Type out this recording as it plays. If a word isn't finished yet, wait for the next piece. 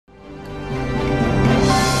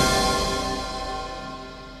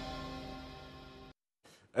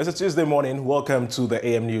It's a Tuesday morning. Welcome to the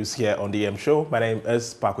AM News here on the AM Show. My name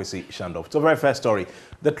is Pakwesi Shandov. To the very first story,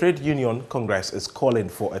 the Trade Union Congress is calling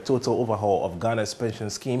for a total overhaul of Ghana's pension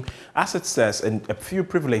scheme, as it says a few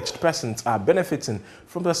privileged persons are benefiting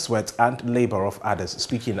from the sweat and labor of others.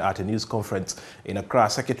 Speaking at a news conference in Accra,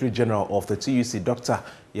 Secretary General of the TUC, Dr.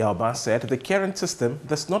 Yaoban, said the current system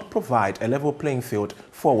does not provide a level playing field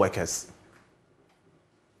for workers.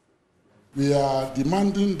 We are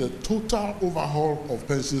demanding the total overhaul of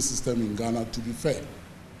pension system in Ghana to be fair.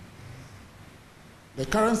 The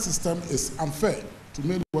current system is unfair to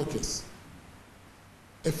many workers.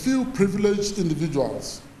 A few privileged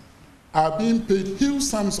individuals are being paid huge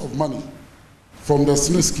sums of money from the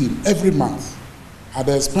Smith scheme every month at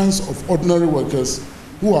the expense of ordinary workers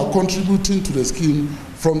who are contributing to the scheme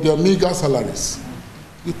from their meager salaries.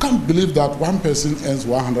 You can't believe that one person earns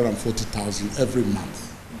 140,000 every month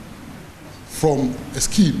from a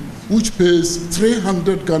scheme which pays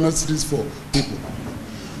 300 Ghana cedis for people.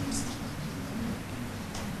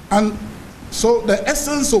 And so the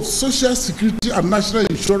essence of social security and national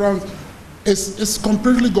insurance is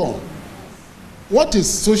completely gone. What is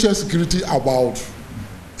social security about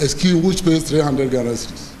a scheme which pays 300 Ghana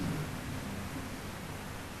cedis?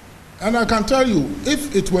 And I can tell you,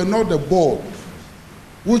 if it were not the board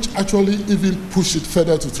which actually even push it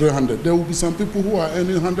further to 300, there will be some people who are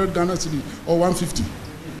earning 100 Ghana cedi or 150.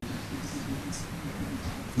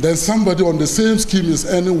 Then somebody on the same scheme is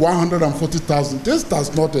earning 140,000. This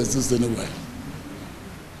does not exist anywhere.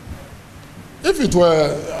 If it were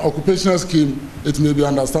an occupational scheme, it may be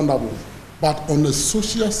understandable. But on the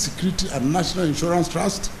Social Security and National Insurance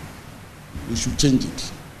Trust, we should change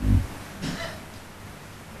it.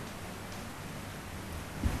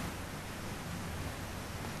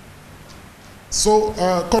 So,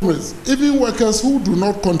 comrades, even workers who do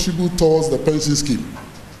not contribute towards the pension scheme,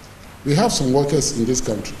 we have some workers in this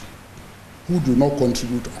country who do not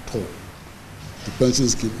contribute at all to pension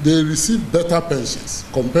scheme. They receive better pensions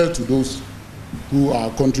compared to those who are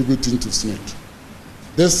contributing to SNET.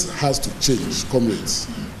 This has to change, comrades.